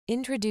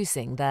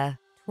Introducing the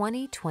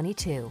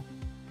 2022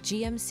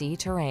 GMC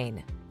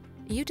Terrain.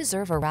 You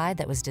deserve a ride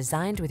that was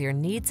designed with your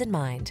needs in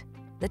mind.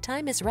 The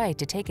time is right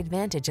to take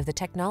advantage of the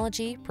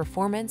technology,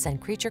 performance,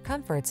 and creature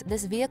comforts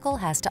this vehicle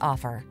has to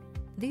offer.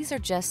 These are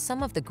just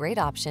some of the great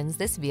options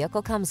this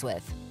vehicle comes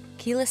with: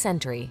 keyless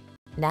entry,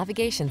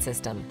 navigation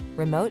system,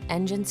 remote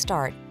engine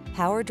start,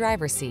 power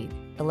driver's seat,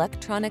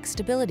 electronic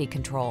stability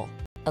control,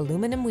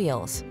 aluminum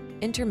wheels,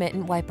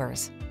 intermittent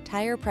wipers,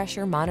 tire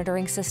pressure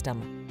monitoring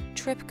system,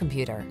 trip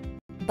computer,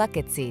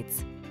 bucket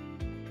seats,